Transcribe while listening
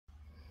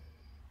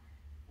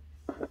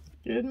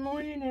Good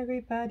morning,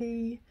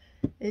 everybody.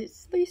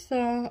 It's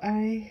Lisa.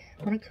 I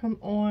want to come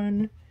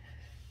on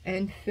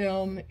and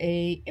film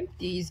a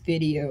empties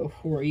video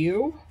for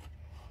you.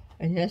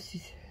 And yes,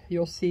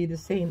 you'll see the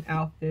same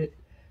outfit,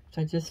 which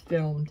I just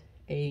filmed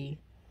a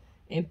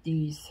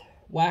empties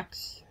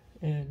wax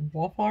and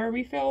wallflower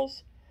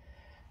refills.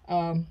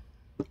 So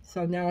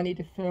now I need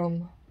to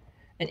film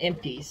an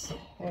empties.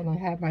 And I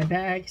have my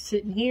bag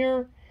sitting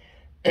here,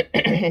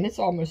 and it's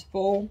almost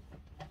full.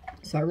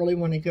 So I really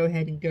want to go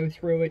ahead and go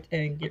through it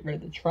and get rid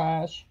of the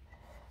trash.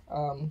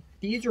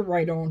 These are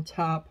right on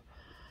top.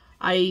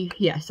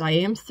 Yes, I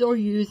am still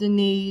using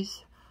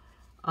these.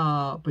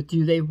 But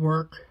do they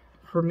work?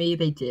 For me,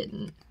 they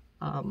didn't.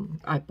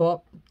 I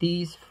bought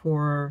these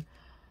for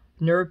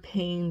nerve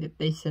pain that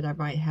they said I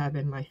might have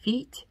in my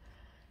feet.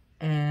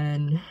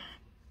 And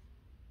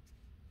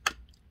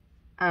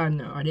I don't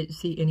know. I didn't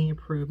see any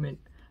improvement.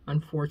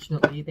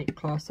 Unfortunately, they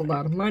cost a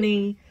lot of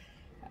money.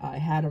 I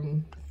had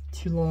them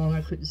too long.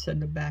 I couldn't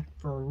send them back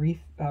for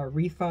a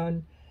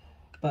refund,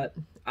 but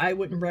I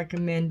wouldn't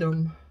recommend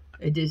them.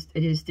 It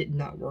just did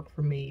not work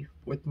for me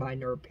with my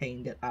nerve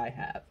pain that I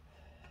have.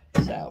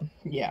 So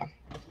yeah.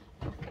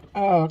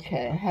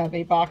 Okay, I have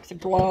a box of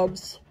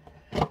gloves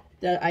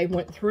that I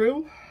went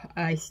through.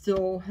 I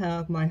still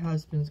have my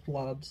husband's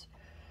gloves,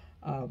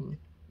 and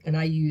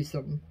I use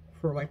them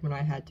for like when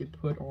I had to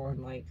put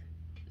on like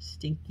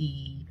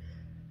stinky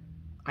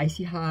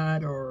icy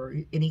hot or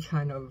any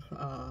kind of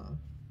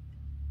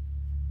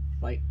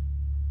like,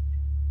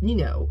 you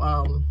know,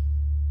 I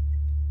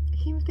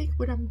can't even think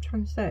what I'm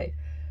trying to say.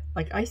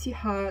 Like icy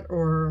hot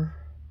or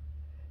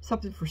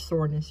something for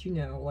soreness, you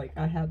know. Like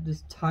I have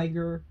this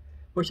Tiger,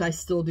 which I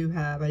still do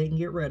have. I didn't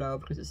get rid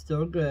of because it's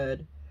still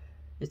good.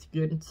 It's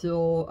good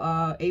until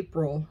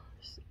April.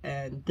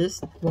 And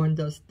this one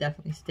does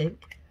definitely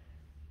stink.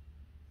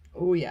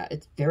 Oh yeah,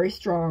 it's very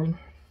strong.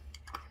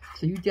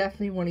 So you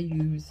definitely want to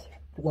use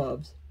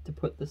gloves to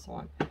put this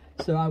on.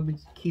 So I would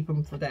keep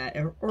them for that.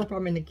 Or if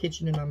I'm in the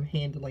kitchen and I'm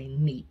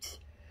handling meat.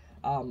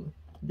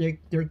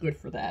 They're good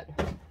for that.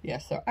 Yeah,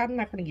 so I'm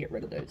not going to get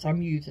rid of those.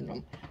 I'm using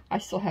them. I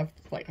still have,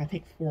 like, I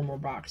think 4 more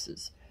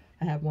boxes.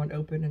 I have one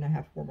open and I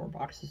have 4 more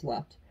boxes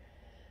left.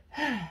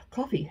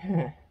 Coffee.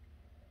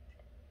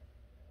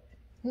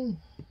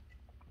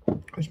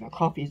 Which my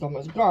coffee is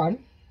almost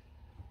gone.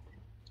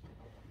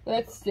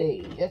 Let's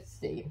see.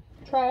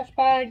 Trash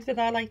bags that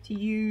I like to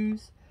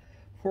use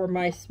for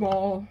my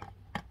small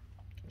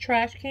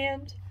trash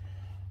cans.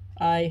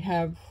 I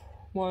have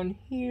one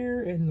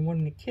here and the one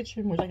in the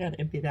kitchen, which I gotta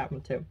empty that one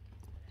too.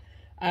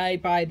 I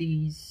buy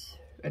these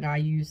and I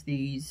use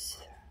these.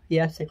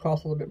 Yes, they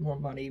cost a little bit more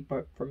money,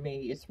 but for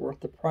me it's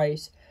worth the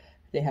price.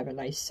 They have a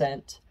nice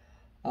scent,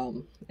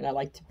 and I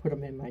like to put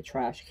them in my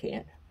trash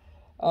can.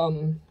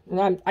 And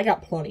I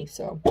got plenty,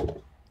 so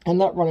I'm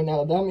not running out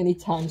of them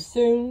anytime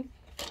soon.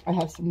 I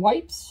have some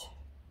wipes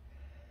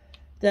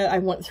that I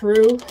went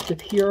through, the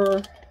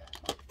Pure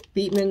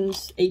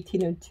Beatman's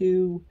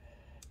 1802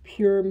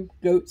 Pure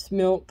Goat's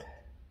Milk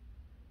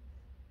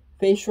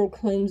facial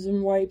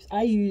cleansing wipes.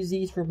 I use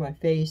these for my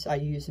face. I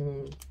use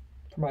them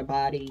for my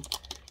body.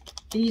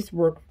 These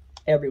work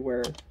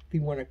everywhere if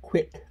you want a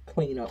quick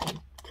clean up.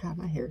 God,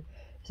 my hair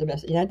is a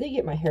mess. And I did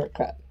get my hair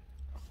cut.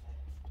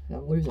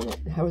 I'm losing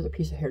it. How was a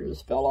piece of hair that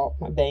just fell off?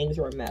 My bangs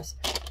are a mess.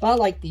 But I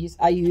like these.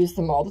 I use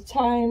them all the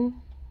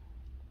time.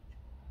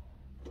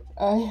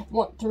 I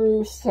went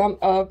through some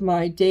of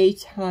my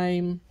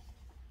daytime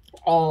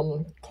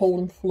cold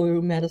and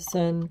flu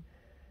medicine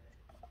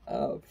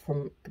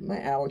from my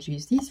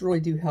allergies. These really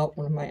do help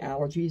when my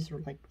allergies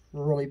are like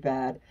really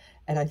bad.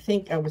 And I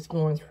think I was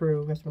going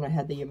through, that's when I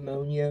had the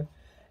pneumonia,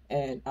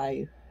 and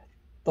I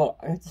thought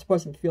I just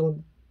wasn't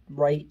feeling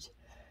right,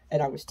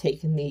 and I was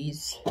taking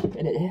these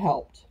and it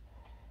helped.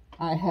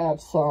 I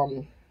have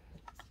some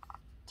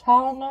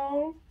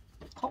Tylenol,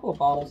 a couple of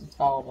bottles of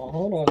Tylenol.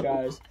 Hold on,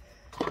 guys.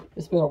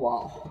 It's been a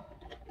while.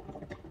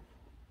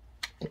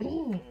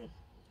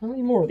 How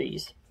many more of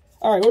these?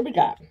 Alright, what do we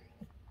got?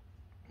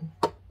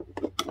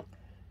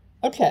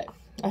 Okay,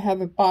 I have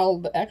a bottle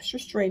of the extra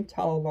strength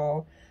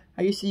Tylenol.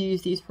 I used to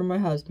use these for my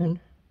husband.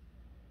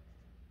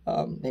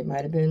 They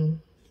might have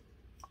been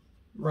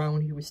around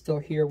when he was still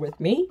here with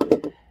me.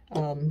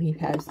 He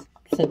has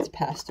since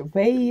passed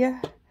away.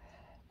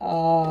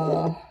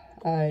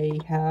 I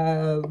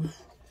have,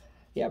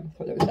 yeah,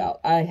 put those out.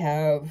 I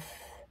have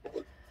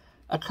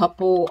a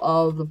couple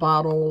of the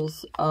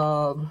bottles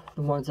of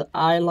the ones that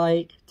I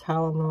like,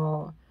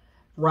 Tylenol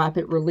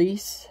Rapid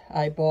Release.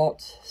 I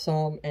bought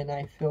some and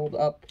I filled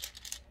up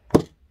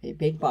a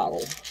big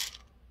bottle.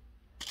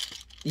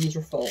 These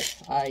are full.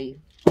 I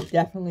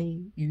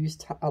definitely use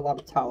a lot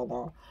of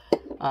Tylenol.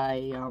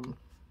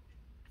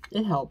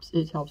 It helps.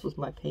 It helps with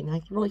my pain.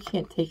 I really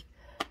can't take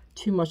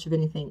too much of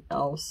anything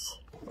else.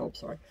 Oh,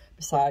 sorry.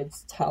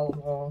 Besides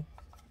Tylenol,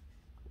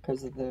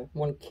 because of the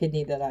one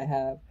kidney that I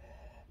have.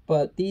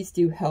 But these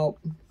do help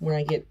when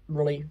I get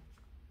really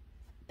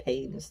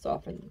pain and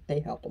stuff, and they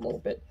help a little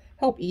bit.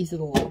 Help ease it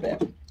a little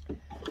bit.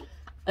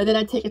 And then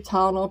I take a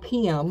Tylenol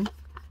PM,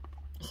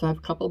 So I have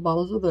a couple of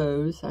bottles of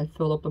those. I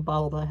filled up the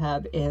bottle that I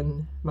have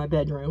in my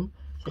bedroom.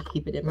 So I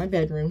keep it in my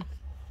bedroom.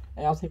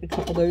 And I'll take a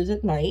couple of those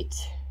at night.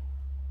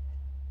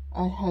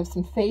 I have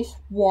some face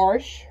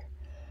wash.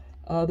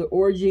 The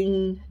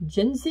Origin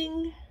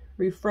Ginseng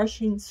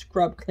Refreshing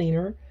Scrub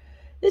Cleaner.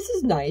 This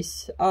is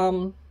nice.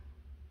 Right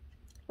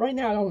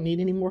now I don't need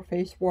any more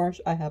face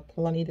wash. I have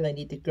plenty that I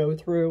need to go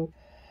through.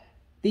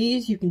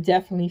 These, you can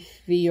definitely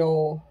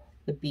feel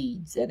the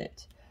beads in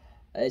it.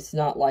 It's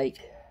not like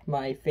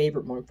my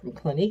favorite one from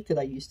Clinique that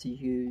I used to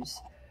use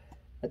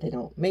that they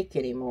don't make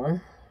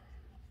anymore.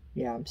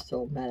 Yeah, I'm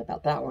still mad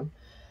about that one.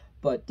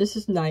 But this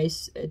is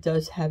nice. It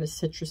does have a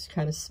citrus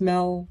kind of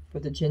smell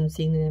with the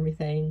ginseng and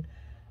everything.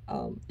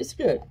 It's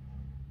good.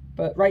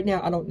 But right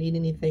now I don't need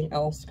anything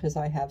else because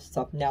I have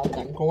stuff now that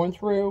I'm going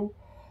through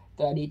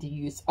that I need to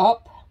use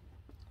up.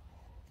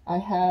 I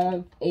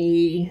have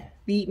a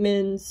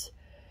Beatman's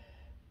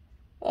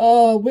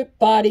Whip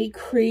Body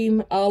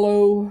Cream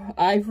Aloe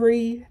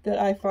Ivory that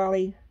I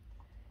finally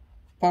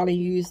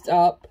used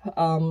up.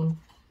 I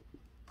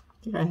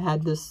think I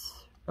had this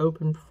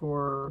open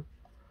for,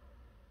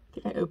 I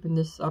think I opened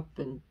this up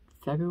in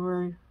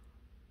February.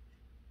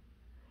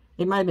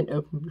 It might have been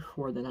open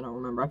before then, I don't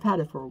remember. I've had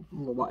it for a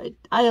little while.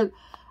 I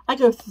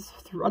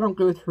don't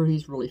go through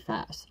these really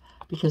fast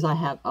because I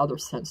have other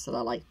scents that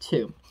I like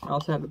too. I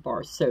also have a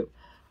bar of soap.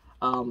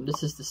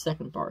 This is the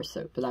second bar of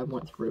soap that I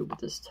went through with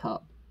this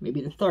tub.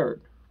 Maybe the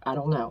third. I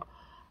don't know.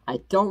 I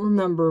don't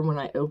remember when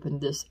I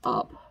opened this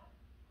up.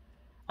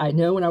 I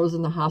know when I was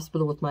in the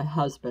hospital with my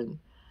husband,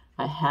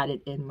 I had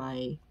it in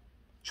my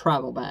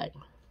travel bag.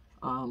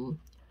 And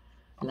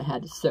I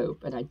had the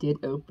soap. And I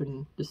did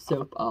open the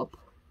soap up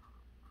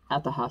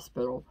at the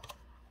hospital.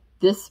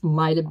 This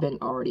might have been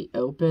already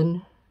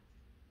open.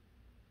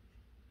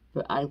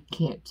 But I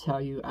can't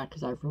tell you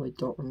because I really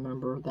don't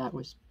remember. That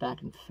was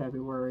back in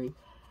February.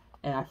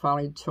 And I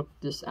finally took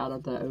this out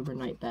of the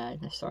overnight bag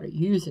and I started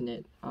using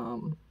it.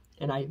 And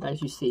as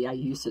you see, I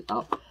used it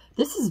up.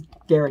 This is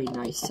very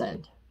nice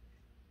scent.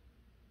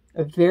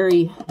 A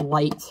very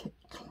light,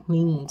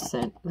 clean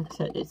scent. Like I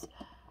said, it's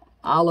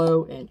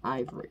aloe and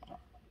ivory.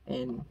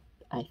 And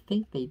I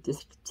think they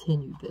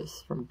discontinued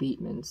this from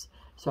Beatman's.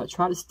 So I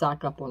try to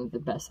stock up on it the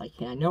best I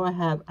can. I know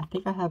I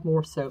think I have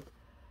more soap,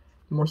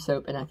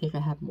 and I think I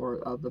have more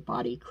of the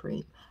body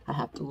cream. I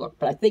have to look,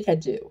 but I think I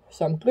do.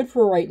 So I'm good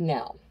for right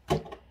now.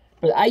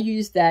 But I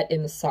used that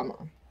in the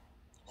summer.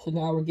 So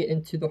now we're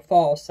getting to the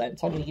fall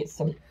scents. I'm going to get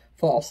some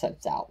fall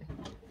scents out.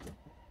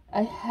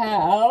 I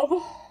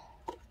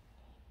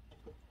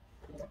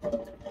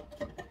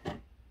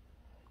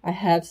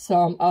have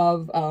some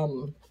of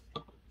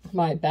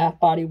my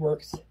Bath Body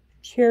Works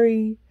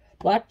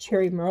Black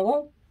Cherry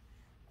Merlot.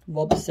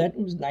 Love the scent.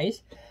 It was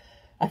nice.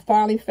 I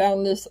finally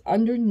found this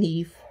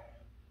underneath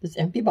this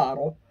empty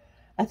bottle.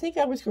 I think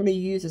I was going to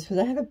use this because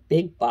I have a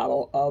big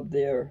bottle of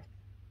their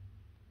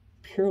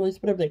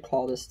Purely's, whatever they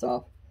call this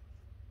stuff.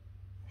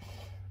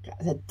 God,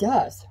 the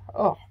dust.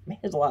 Oh, man,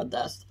 there's a lot of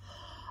dust.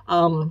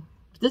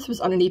 This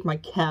was underneath my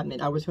cabinet.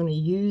 I was going to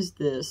use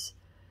this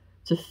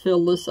to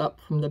fill this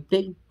up from the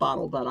big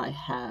bottle that I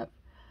have.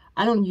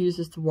 I don't use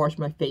this to wash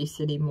my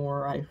face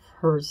anymore. I've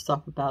heard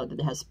stuff about it that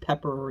it has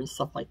pepper and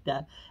stuff like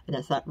that, and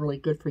that's not really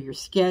good for your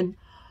skin.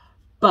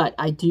 But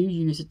I do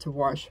use it to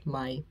wash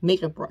my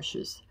makeup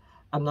brushes.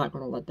 I'm not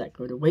going to let that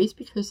go to waste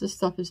because this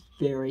stuff is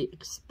very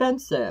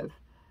expensive.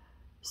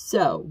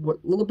 So,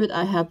 what little bit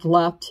I have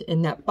left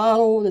in that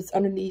bottle that's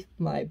underneath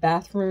my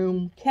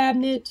bathroom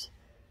cabinet,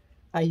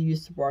 I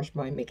use to wash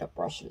my makeup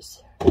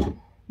brushes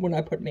when I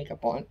put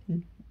makeup on,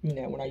 you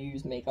know, when I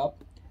use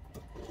makeup.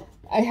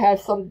 I have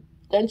some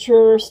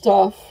denture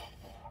stuff.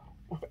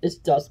 It's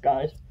dust,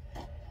 guys.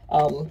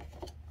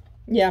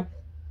 Yeah,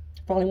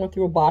 finally went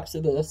through a box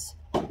of this.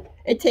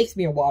 It takes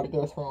me a while to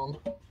go through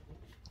them.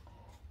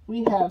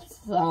 We have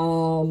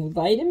some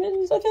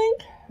vitamins, I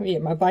think. Yeah,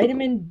 my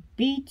vitamin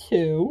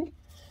B2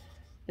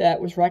 that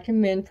was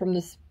recommended from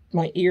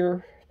my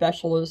ear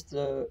specialist,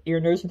 the ear,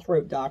 nose, and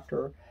throat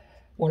doctor,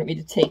 wanted me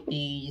to take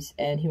these,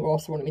 and he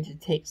also wanted me to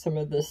take some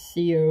of the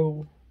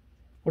CO,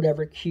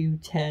 whatever,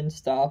 Q10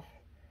 stuff,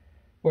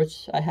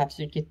 which I have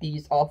to get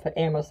these off of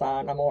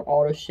Amazon. I'm on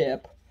auto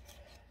ship,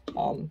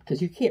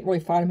 because you can't really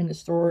find them in the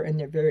store, and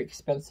they're very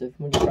expensive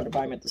when you try to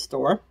buy them at the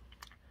store,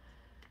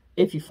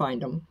 if you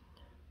find them.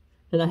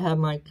 Then I have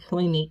my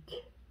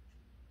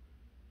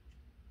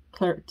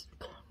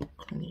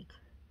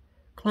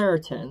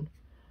Claritin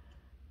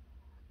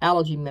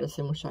allergy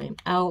medicine, which I am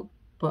out,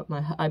 but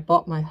I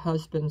bought my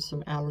husband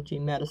some allergy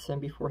medicine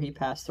before he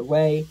passed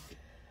away.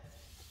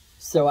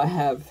 So I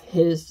have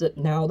his that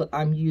now that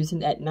I'm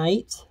using at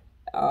night.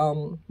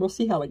 We'll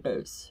see how it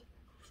goes.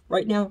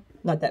 Right now,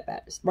 not that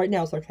bad. Right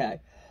now it's okay.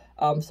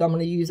 So I'm going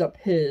to use up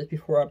his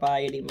before I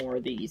buy any more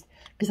of these.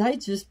 Because I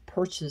just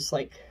purchased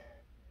like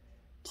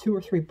 2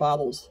 or 3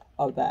 bottles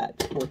of that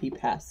before he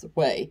passed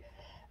away.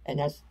 And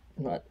that's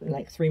not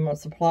like 3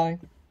 months supply.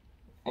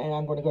 And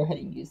I'm going to go ahead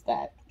and use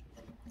that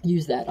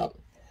up.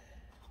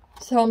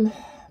 Some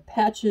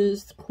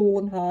patches, cool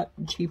and hot,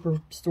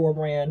 cheaper store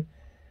brand.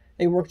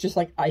 They work just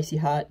like Icy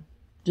Hot.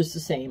 Just the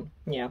same.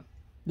 Yeah.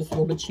 Just a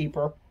little bit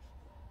cheaper.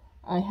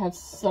 I have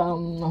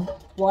some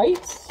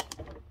wipes.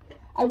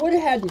 I would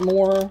have had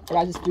more, but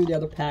I just threw the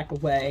other pack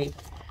away.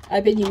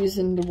 I've been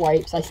using the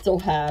wipes. I still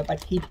have. I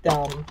keep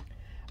them.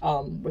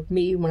 With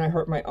me, when I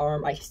hurt my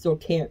arm, I still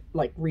can't,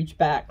 like, reach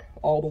back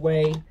all the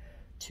way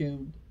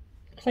to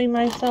clean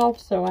myself.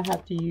 So I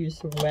have to use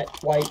some wet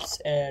wipes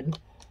and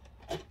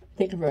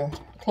think of a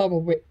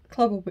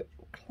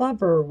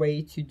clever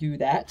way to do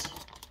that.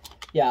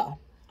 Yeah.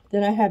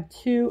 Then I have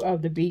 2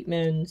 of the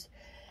Beatman's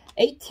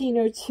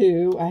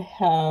 1802. I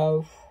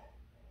have,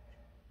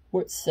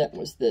 what scent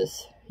was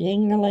this?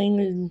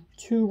 Ying-a-ling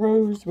 2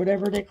 Rose,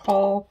 whatever they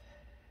call.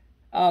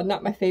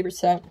 Not my favorite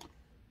scent,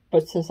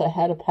 but since I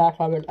had a pack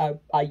of it,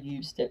 I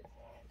used it.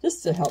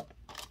 Just to help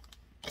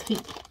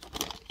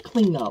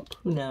clean up,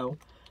 you know.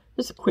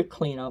 Just a quick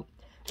cleanup.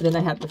 And then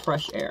I have the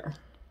Fresh Air,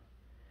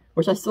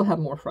 which I still have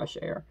more Fresh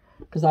Air,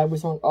 because I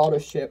was on auto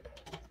ship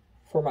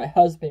for my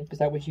husband,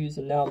 because I was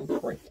using them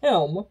for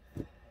him.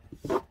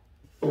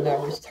 And there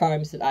was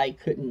times that I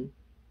couldn't,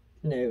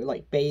 you know,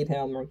 like bathe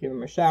him or give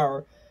him a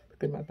shower,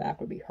 because my back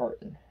would be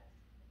hurting.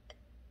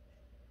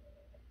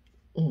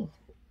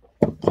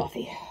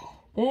 Coffee.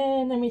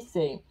 Then, let me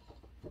see.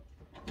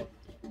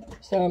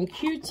 Some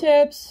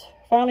Q-tips.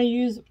 Finally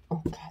used,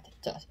 oh god,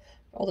 the dust.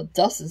 All the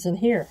dust is in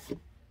here.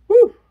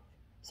 Woo!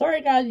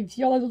 Sorry guys, you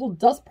see all those little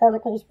dust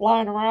particles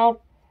flying around.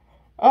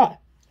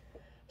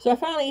 So I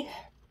finally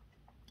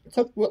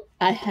took what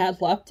I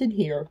had left in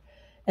here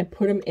and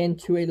put them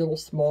into a little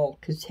small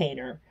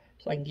container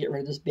so I can get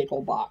rid of this big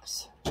old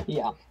box.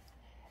 Yeah.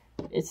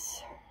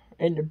 It's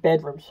in the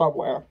bedroom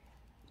somewhere.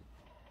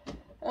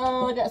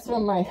 I got some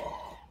of my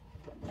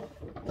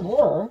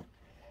more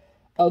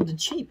of the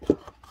cheap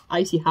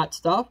icy hot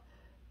stuff.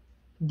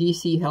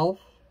 DC Health.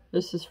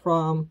 This is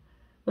from,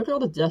 look at all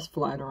the dust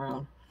flying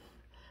around.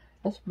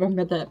 Let's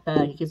remember that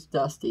bag, it gets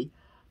dusty.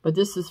 But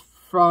this is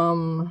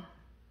from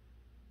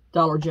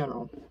Dollar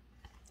General.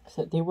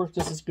 So they work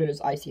just as good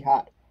as icy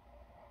hot.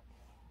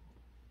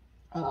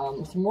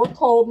 Some more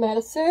cold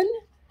medicine.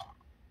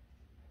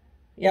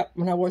 Yep,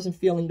 when I wasn't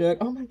feeling good.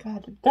 Oh my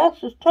god, the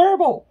dust is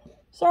terrible.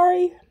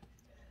 Sorry.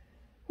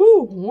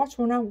 Whew, watch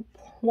when I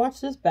watch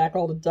this back,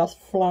 all the dust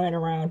flying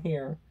around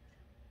here.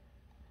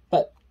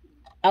 But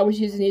I was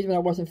using these when I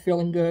wasn't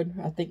feeling good.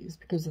 I think it's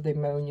because of the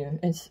ammonia. And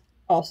it's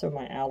also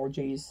my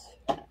allergies.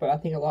 But I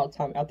think a lot of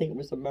time, I think it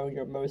was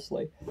ammonia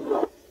mostly.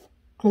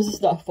 Because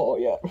it's not full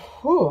yet.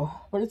 Whew,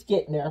 but it's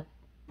getting there.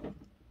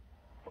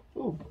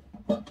 Ooh.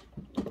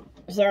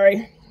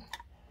 Sorry.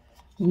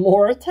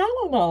 More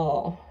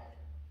Tylenol.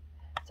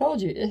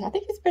 Told you. I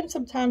think it's been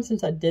some time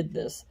since I did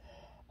this.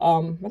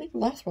 I think the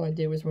last one I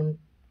did was when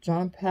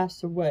John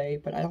passed away.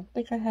 But I don't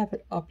think I have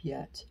it up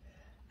yet.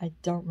 I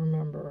don't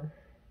remember.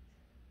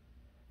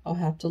 I'll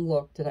have to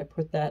look. Did I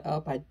put that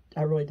up?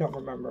 I really don't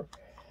remember.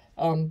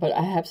 But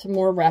I have some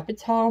more Rapid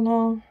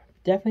Tylenol.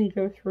 Definitely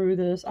go through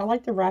this. I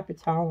like the Rapid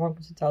Tylenol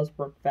because it does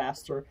work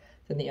faster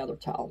than the other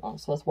Tylenol.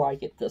 So that's why I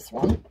get this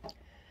one.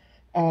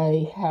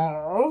 I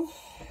have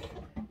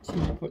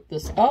to put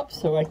this up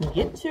so I can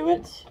get to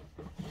it.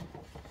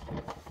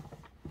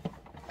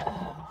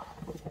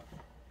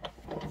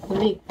 Let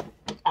me,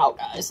 ow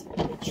guys,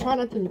 try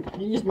not to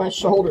use my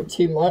shoulder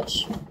too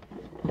much.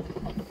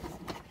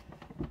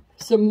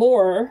 Some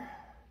more.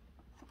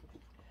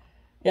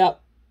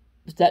 Yep,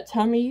 it's that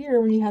time of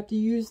year when you have to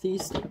use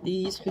these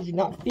because you're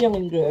not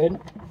feeling good.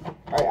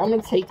 Alright, I'm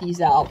going to take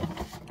these out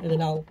and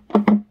then I'll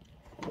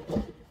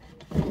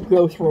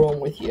go through them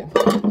with you.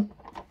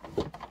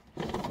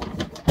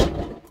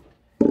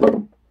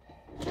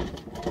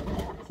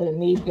 Instead of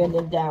me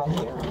bending down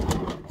here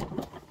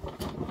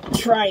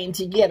trying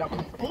to get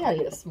them. I gotta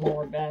get a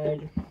smaller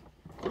bag.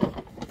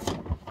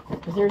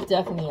 Because there's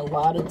definitely a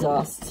lot of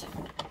dust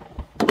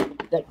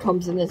that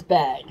comes in this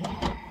bag.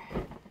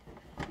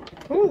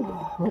 Whew,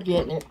 we're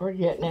getting it, we're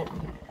getting it.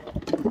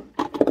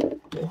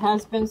 It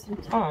has been some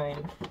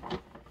time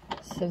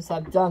since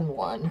I've done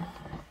one.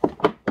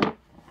 Gotta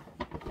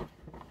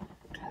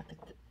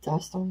get the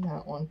dust on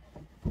that one.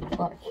 A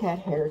lot of cat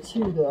hair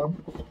too though.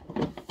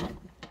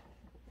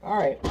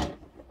 Alright.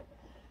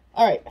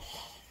 Alright.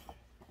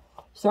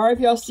 Sorry if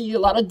y'all see a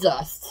lot of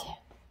dust.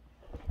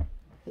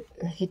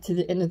 I get to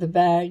the end of the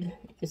bag,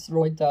 it gets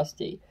really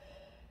dusty.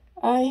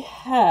 I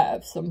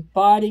have some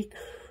body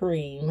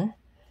cream.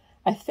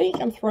 I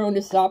think I'm throwing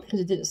this out because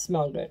it didn't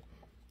smell good.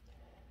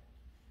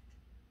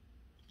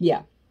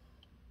 Yeah.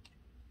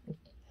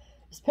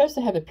 It's supposed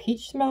to have a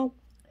peach smell.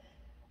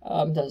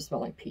 It doesn't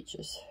smell like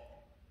peaches.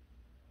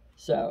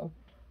 So,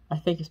 I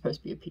think it's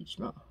supposed to be a peach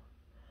smell.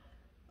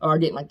 Or I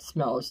didn't like the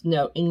smell. It's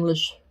no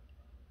English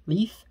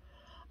leaf.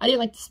 I didn't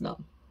like the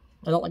smell.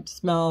 I don't like the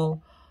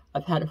smell.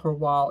 I've had it for a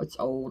while. It's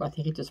old. I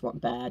think it just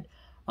went bad.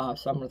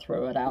 So I'm going to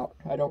throw it out.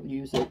 I don't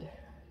use it.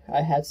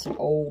 I had some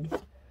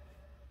old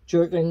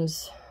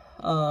Jergens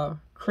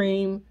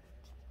cream.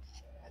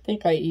 I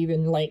think I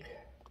even like,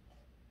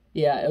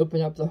 yeah, I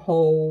opened up the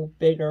hole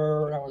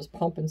bigger and I was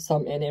pumping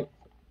some in it.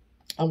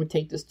 I would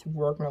take this to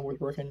work when I was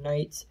working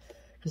nights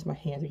because my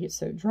hands would get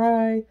so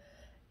dry.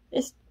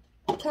 It's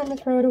Time to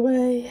throw it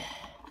away.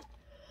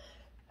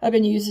 I've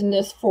been using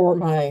this for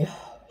my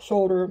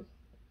shoulder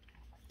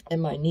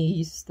and my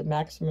knees, the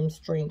Maximum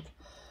Strength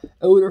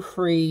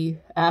odor-free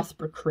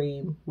Aspirin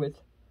cream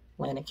with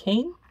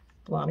lanacane,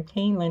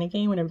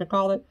 whatever they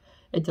call it.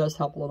 It does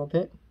help a little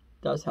bit.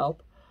 Does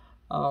help.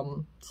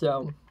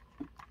 So,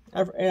 I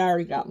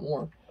already got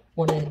more.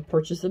 Went in and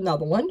purchased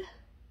another one.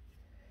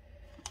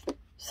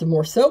 Some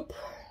more soap.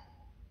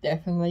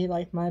 Definitely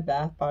like my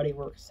Bath Body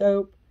Works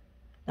soap.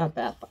 Not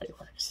Bath Body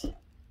Works.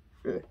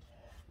 Ugh.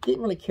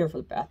 Didn't really care for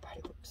the Bath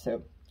Body Works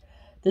soap.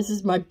 This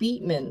is my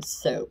Beatman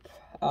soap.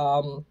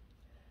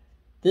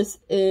 This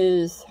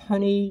is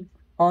Honey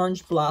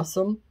Orange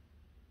Blossom.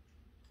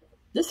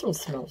 This one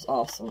smells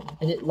awesome,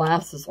 and it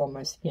lasts on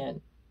my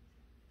skin.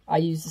 I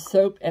use the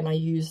soap, and I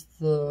use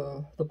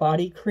the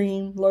body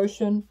cream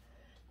lotion,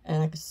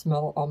 and I can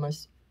smell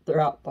almost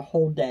throughout the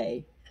whole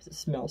day because it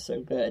smells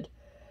so good.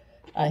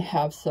 I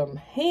have some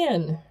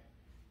hand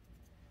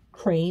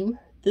cream.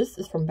 This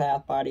is from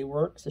Bath Body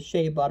Works, the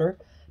Shea Butter.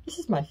 This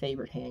is my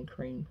favorite hand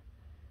cream,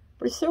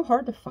 but it's so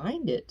hard to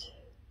find it.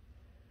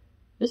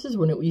 This is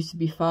when it used to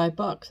be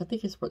 $5. I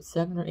think it's, what,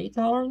 $7 or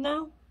 $8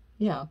 now?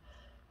 Yeah,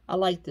 I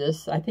like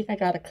this. I think I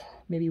got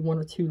maybe 1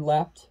 or 2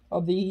 left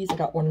of these. I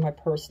got one in my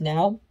purse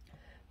now,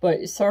 but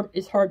it's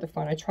hard to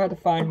find. I tried to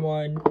find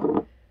one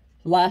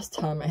last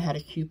time I had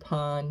a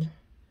coupon.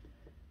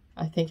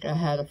 I think I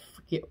had to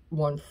get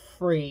one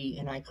free,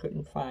 and I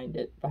couldn't find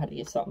it. I had to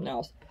get something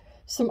else.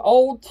 Some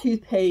old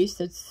toothpaste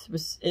that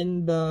was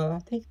in the, I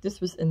think this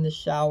was in the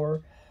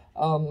shower.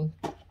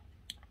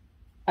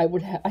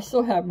 I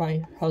still have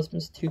my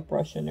husband's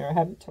toothbrush in there. I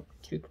haven't took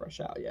the toothbrush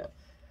out yet.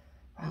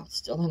 Wow, it's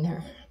still in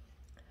there.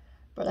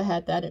 But I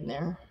had that in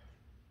there.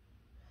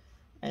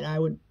 And I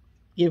would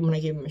when I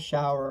give him a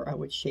shower, I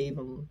would shave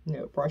him, you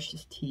know, brush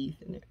his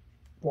teeth and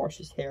wash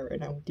his hair,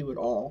 and I would do it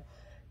all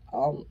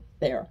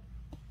there.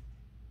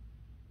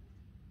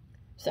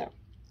 So,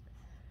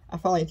 I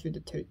finally threw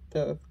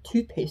the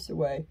toothpaste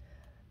away,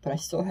 but I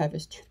still have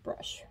his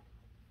toothbrush.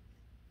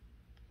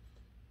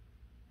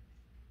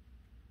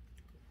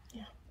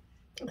 Yeah.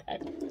 Okay.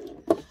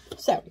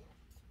 So,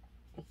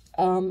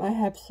 I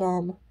have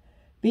some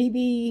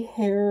BB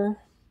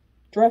hair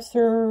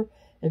dresser,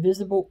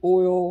 invisible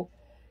oil,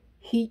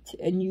 heat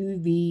and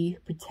UV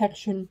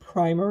protection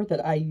primer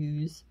that I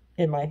use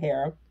in my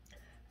hair.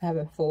 I have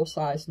a full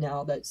size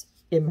now that's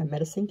in my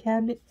medicine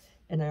cabinet,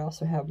 and I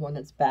also have one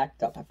that's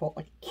backed up. I bought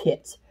like a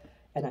kit,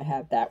 and I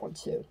have that one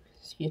too.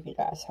 Excuse me,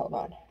 guys. Hold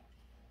on.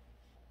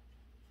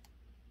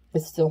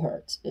 It still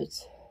hurts.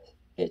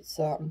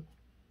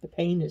 The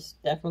pain is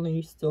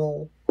definitely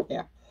still,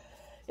 yeah.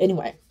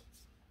 Anyway,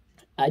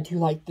 I do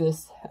like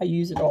this. I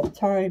use it all the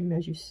time.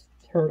 As you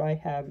heard, I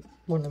have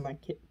one in my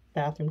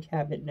bathroom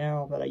cabinet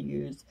now that I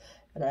use,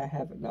 and I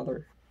have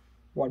another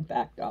one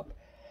backed up.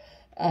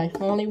 I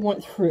finally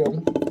went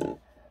through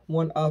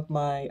one of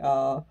my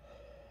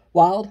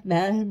Wild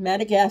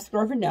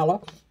Madagascar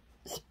Vanilla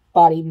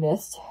Body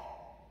Mist.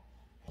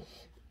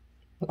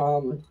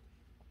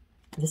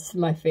 This is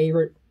my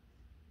favorite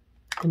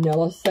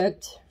vanilla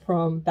scent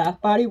from Bath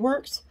Body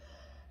Works.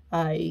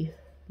 I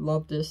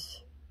love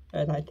this,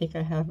 and I think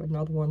I have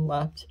another one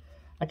left.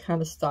 I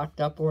kind of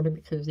stocked up on it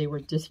because they were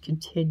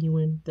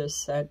discontinuing this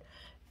scent.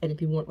 And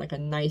if you want like a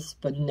nice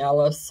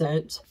vanilla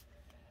scent,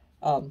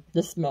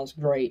 this smells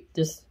great.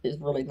 This is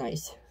really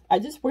nice. I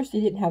just wish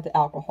they didn't have the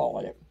alcohol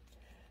in it,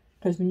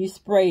 because when you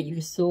spray it, you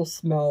can still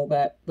smell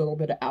that little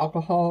bit of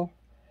alcohol.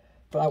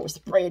 But I would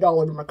spray it all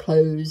over my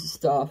clothes and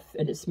stuff,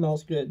 and it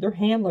smells good. Their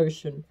hand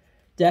lotion,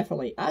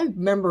 definitely. I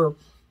remember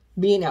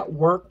being at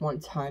work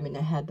one time, and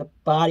I had the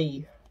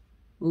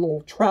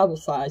little travel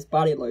size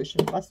body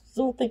lotion. I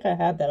still think I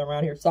have that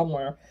around here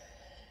somewhere.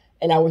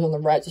 And I was on the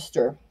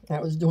register, and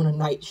I was doing a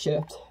night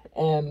shift,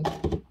 and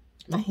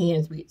my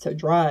hands would get so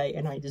dry,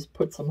 and I just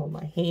put some on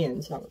my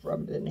hands, and I was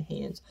rubbing it in the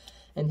hands,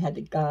 and had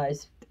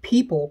the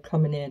people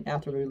coming in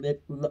after they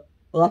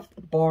left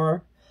the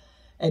bar,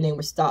 and they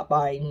would stop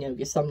by and, you know,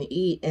 get something to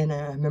eat. And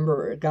I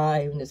remember a guy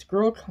and this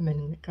girl coming,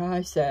 and the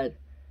guy said,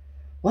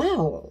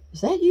 "Wow,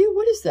 is that you?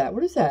 What is that?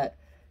 What is that?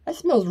 That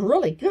smells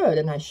really good."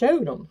 And I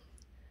showed him.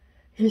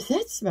 He goes,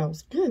 "That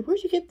smells good.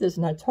 Where'd you get this?"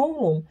 And I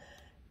told him,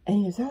 and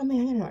he goes, "Oh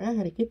man, I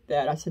gotta get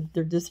that." I said,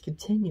 "They're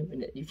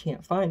discontinuing it. You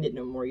can't find it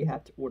no more. You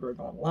have to order it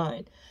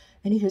online."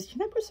 And he goes,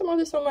 "Can I put some of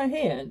this on my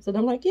hands?" And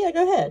I'm like, "Yeah,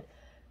 go ahead."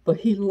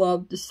 But he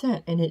loved the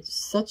scent, and it's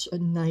such a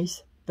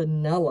nice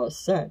vanilla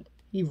scent.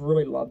 He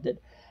really loved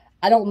it.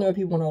 I don't know if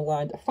he went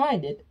online to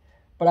find it,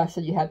 but I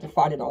said you have to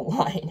find it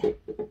online.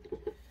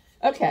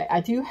 Okay,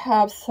 I do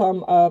have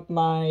some of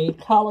my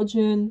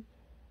collagen.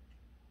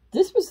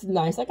 This was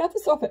nice. I got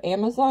this off of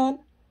Amazon.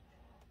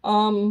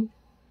 I'm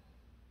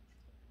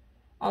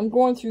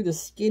going through the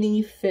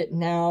Skinny Fit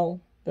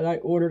now that I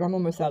ordered. I'm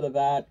almost out of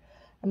that.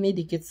 I need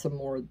to get some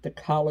more of the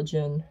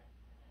collagen.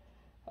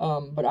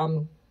 But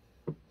I'm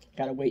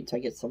gotta wait till I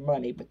get some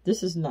money. But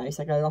this is nice.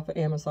 I got it off of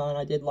Amazon.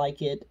 I did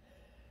like it.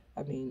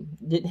 I mean,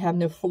 didn't have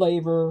no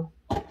flavor.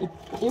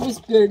 It was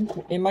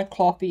good in my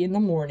coffee in the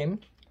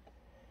morning.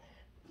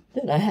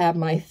 Then I have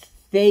my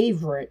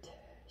favorite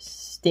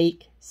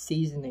steak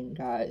seasoning,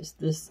 guys.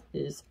 This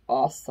is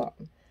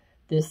awesome.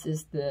 This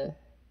is the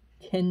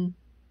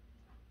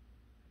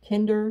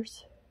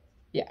Kinder's.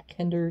 Yeah,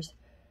 Kinder's.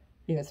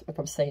 I think that's if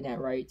I'm saying that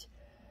right.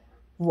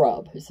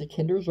 Rub. It's a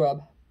Kinder's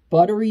Rub.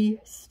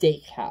 Buttery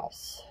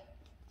Steakhouse.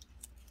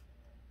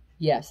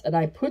 Yes, and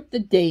I put the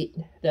date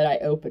that I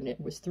opened it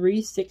was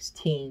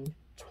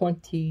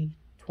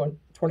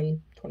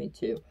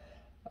 3/16/2022.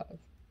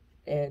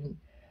 And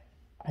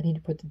I need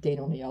to put the date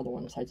on the other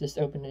one, so I just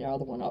opened the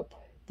other one up.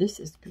 This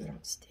is good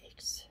on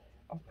steaks.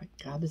 Oh my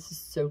god, this is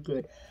so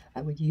good.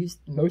 I would use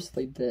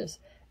mostly this,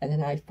 and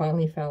then I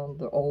finally found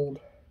the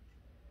old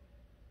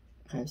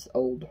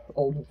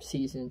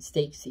seasoned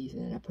steak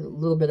seasoning. I put a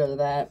little bit of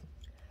that,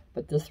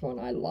 but this one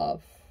I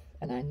love,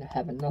 and I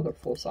have another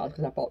full size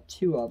because I bought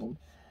 2 of them.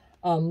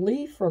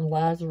 Lee from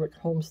Lazarus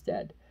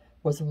Homestead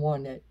was the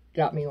one that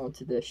got me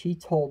onto this. She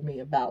told me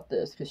about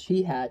this because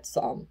she had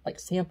some like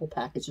sample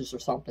packages or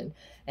something,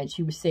 and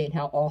she was saying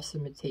how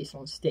awesome it tastes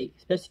on steak,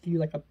 especially if you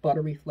like a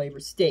buttery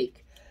flavored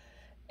steak.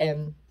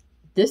 And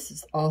this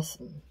is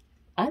awesome.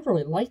 I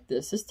really like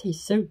this. This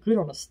tastes so good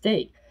on a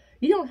steak.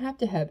 You don't have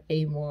to have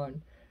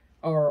A1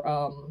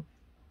 or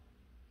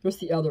what's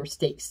the other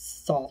steak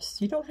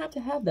sauce. You don't have to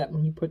have that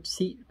when you put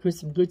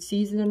some good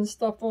seasoning and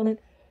stuff on it.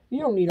 You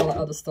don't need all that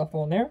other stuff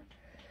on there.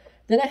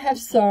 Then I have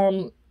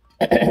some,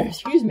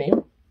 excuse me,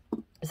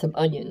 some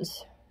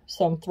onions,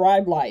 some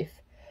Thrive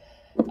Life.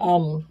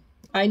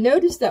 I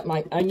noticed that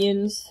my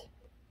onions,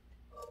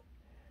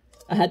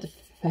 I had to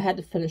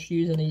finish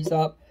using these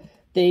up.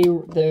 They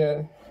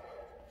were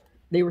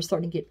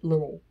starting to get a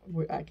little,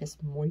 I guess,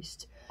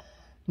 moist.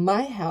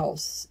 My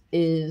house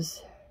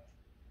it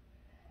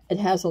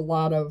has a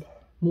lot of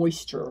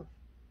moisture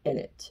in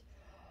it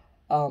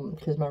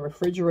because my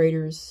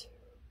refrigerators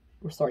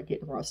will start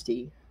getting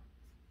rusty,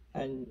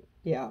 and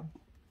yeah,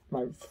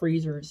 my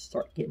freezers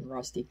start getting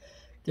rusty.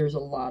 There's a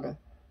lot of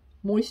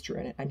moisture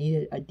in it. I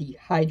needed a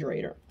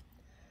dehydrator.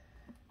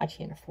 I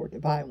can't afford to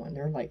buy one.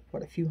 They're like,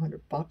 what, a few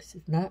 $100,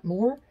 if not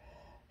more?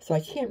 So I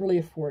can't really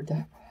afford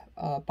to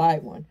buy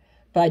one.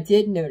 But I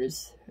did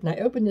notice, and I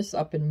opened this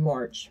up in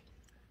March,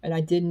 and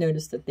I did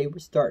notice that they were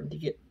starting to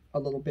get a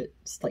little bit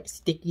like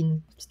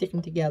sticking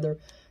together.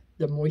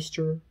 The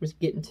moisture was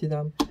getting to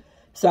them.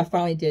 So I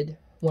finally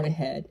went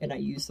ahead and I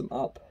used them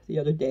up the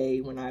other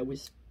day when I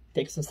was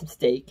fixing some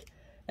steak,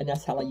 and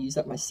that's how I used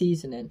up my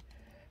seasoning.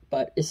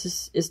 But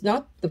it's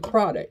not the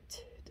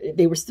product.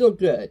 They were still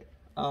good.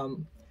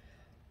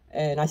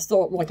 And I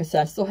still, like I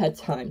said, I still had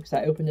time because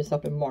I opened this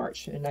up in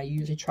March, and I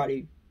usually try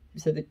to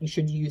say that you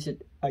should use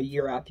it a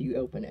year after you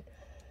open it.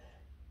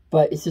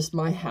 But it's just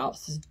my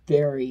house is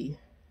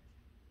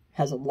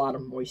has a lot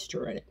of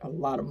moisture in it, a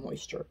lot of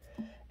moisture.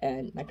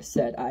 And like I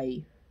said,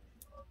 I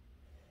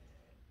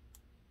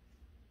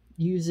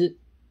use them.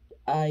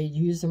 I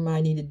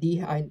need a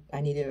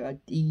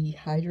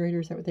dehydrator,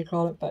 is that what they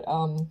call it? But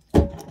I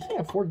can't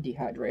afford a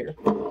dehydrator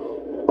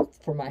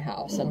for my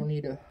house. I don't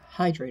need a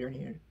hydrator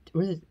here.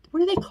 What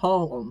do they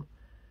call them?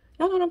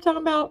 Y'all know what I'm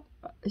talking about?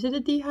 Is it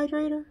a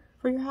dehydrator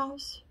for your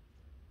house?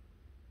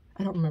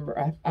 I don't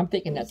remember. I'm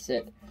thinking that's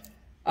it.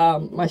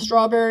 My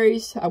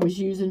strawberries I was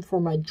using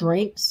for my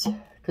drinks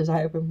because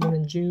I opened one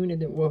in June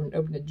and then one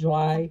opened in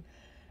July,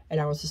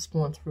 and I was just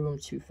going through them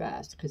too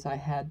fast because I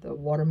had the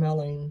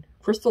watermelon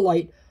Crystal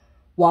Light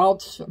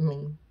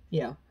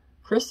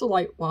Crystal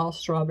Light wild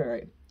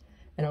strawberry,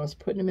 and I was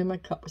putting them in my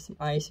cup with some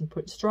ice and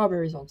putting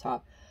strawberries on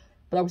top.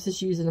 But I was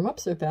just using them up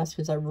so fast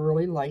because I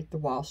really liked the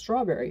wild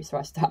strawberry, so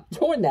I stopped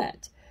doing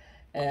that.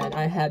 And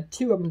I have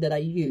 2 of them that I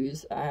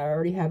use. I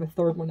already have a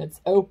 3rd one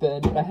that's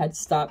open, but I had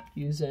stopped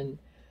using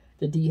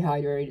the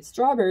dehydrated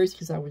strawberries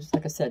because I was,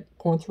 like I said,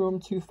 going through them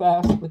too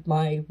fast with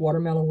my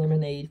watermelon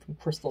lemonade from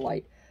Crystal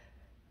Light.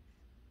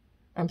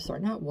 I'm sorry,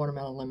 not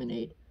watermelon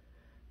lemonade.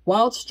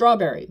 Wild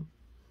strawberry.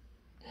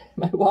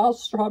 My wild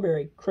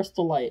strawberry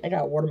Crystal Light. I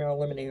got watermelon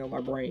lemonade on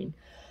my brain.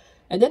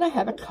 And then I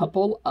have a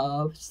couple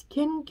of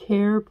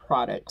skincare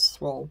products.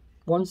 Well,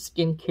 one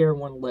skincare,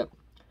 one lip.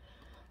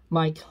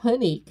 My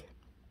Clinique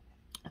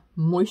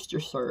Moisture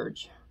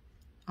Surge.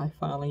 I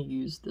finally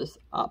used this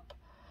up.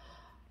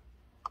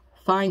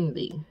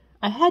 Finally.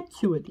 I had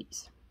 2 of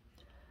these.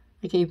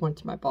 I gave one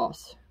to my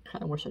boss.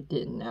 Kind of wish I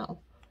didn't now,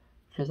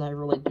 because I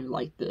really do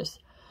like this.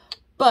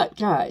 But,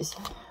 guys,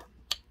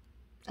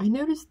 I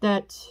noticed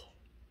that,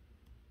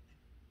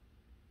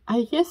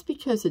 I guess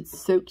because it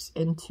soaks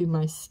into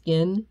my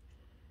skin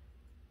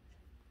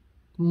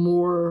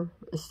more,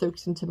 it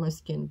soaks into my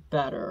skin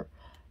better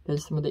than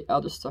some of the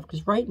other stuff.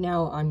 Because right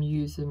now I'm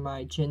using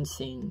my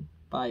ginseng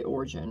by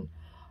Origin.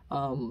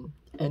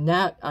 And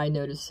that, I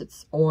notice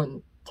it's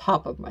on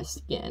top of my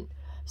skin.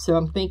 So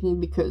I'm thinking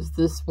because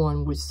this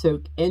one was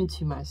soaked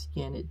into my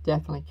skin, it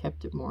definitely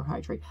kept it more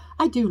hydrated.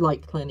 I do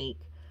like Clinique.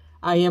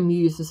 I am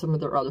using some of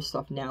their other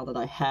stuff now that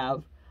I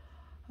have.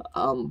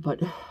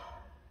 But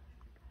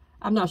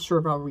I'm not sure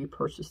if I'll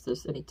repurchase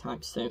this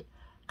anytime soon,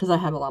 because I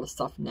have a lot of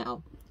stuff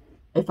now.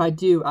 If I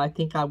do, I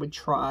think I would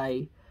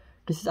try,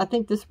 because I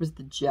think this was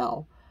the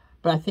gel,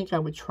 but I think I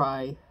would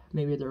try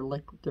maybe their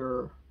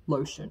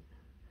lotion,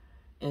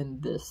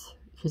 in this,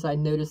 because I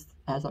noticed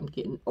as I'm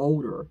getting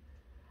older,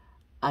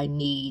 I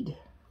need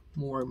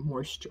more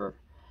moisture.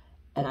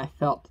 And I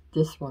felt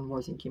this one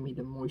wasn't giving me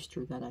the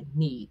moisture that I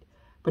need.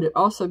 But it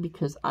also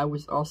because I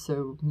was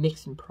also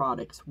mixing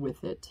products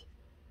with it.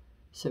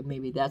 So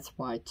maybe that's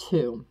why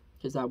too.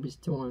 Because I was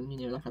doing, you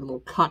know, like a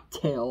little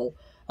cocktail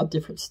of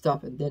different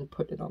stuff and then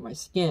putting it on my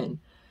skin.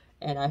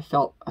 And I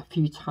felt a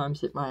few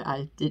times that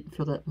I didn't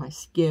feel that my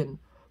skin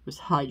was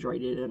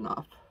hydrated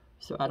enough.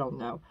 So I don't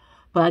know.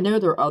 But I know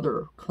there are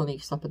other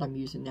Clinique stuff that I'm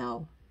using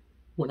now.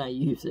 When I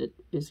use it,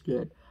 is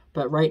good.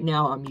 But right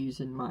now I'm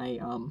using my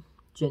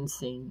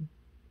ginseng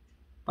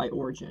by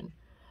Origin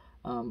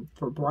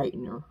for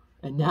brightener.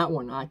 And that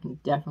one I can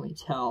definitely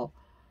tell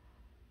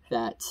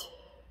that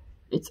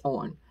it's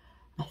on.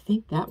 I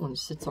think that one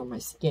sits on my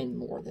skin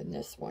more than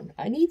this one.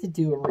 I need to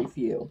do a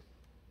review.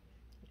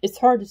 It's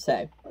hard to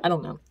say. I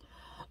don't know.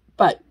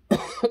 But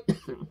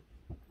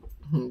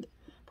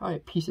probably a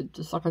piece of,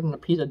 just like a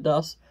piece of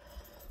dust.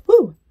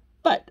 Whew.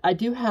 But I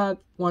do have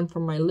one for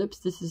my lips.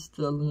 This is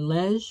the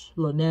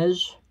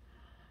Laneige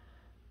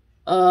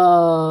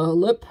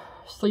lip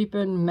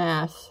sleeping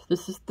mask.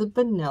 This is the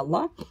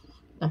vanilla.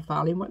 I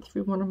finally went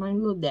through one of my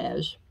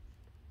Laneige.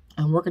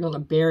 I'm working on a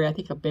berry. I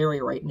think a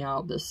berry right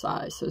now this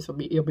size. So it'll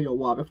be a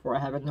while before I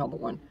have another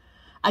one.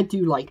 I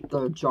do like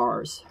the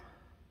jars.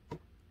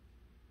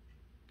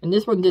 And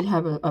this one did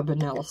have a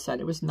vanilla scent.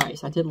 It was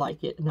nice. I did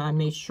like it. And I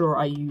made sure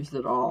I used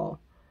it all.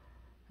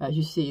 As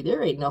you see,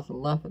 there ain't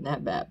nothing left in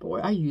that bad boy.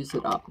 I use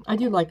it up. I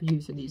do like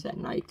using these at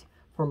night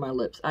for my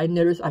lips. I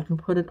notice I can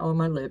put it on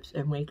my lips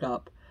and wake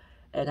up.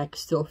 And I can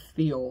still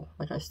feel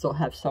like I still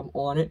have some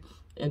on it.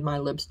 And my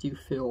lips do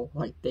feel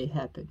like they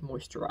have been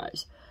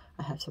moisturized.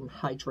 I have some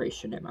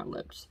hydration in my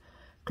lips.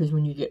 Because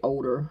when you get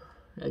older,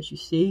 as you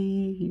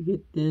see, you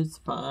get these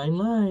fine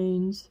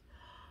lines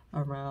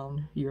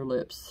around your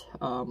lips.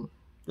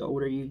 The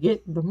older you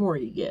get, the more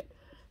you get.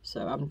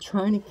 So I'm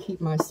trying to keep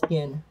my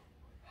skin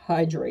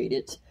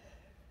hydrated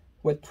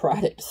with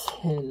products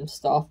and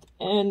stuff.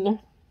 And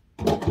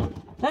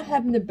not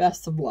having the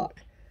best of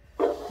luck.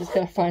 Just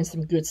gotta find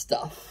some good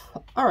stuff.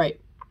 Alright.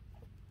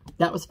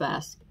 That was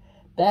fast.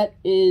 That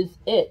is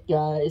it,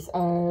 guys.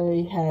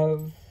 I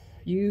have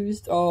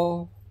used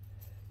all,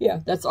 yeah,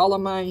 that's all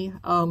of my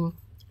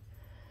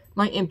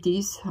my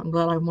empties. I'm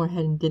glad I went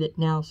ahead and did it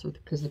now, so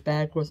because the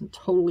bag wasn't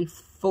totally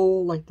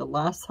full like the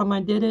last time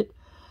I did it,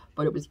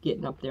 but it was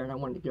getting up there, and I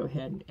wanted to go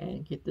ahead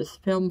and get this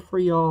film for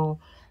y'all.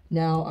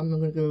 Now I'm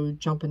gonna go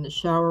jump in the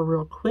shower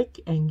real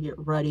quick and get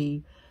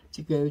ready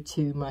to go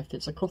to my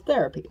physical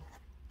therapy.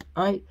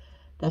 All right,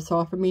 that's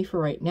all for me for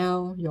right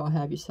now. Y'all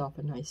have yourself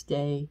a nice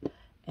day,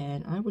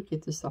 and I will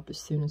get this up as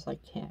soon as I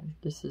can.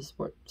 This is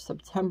what,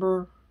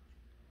 September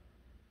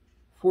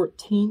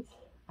 14th.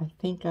 I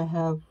think I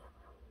have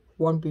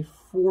one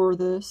before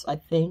this, I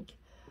think,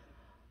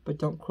 but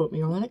don't quote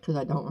me on it because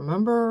I don't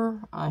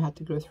remember. I have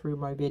to go through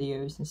my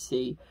videos and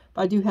see,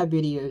 but I do have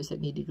videos that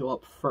need to go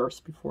up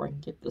first before I can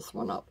get this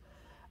one up.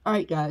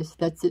 Alright guys,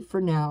 that's it for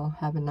now.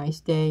 Have a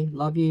nice day,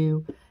 love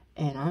you,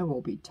 and I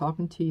will be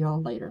talking to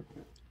y'all later.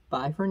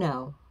 Bye for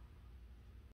now.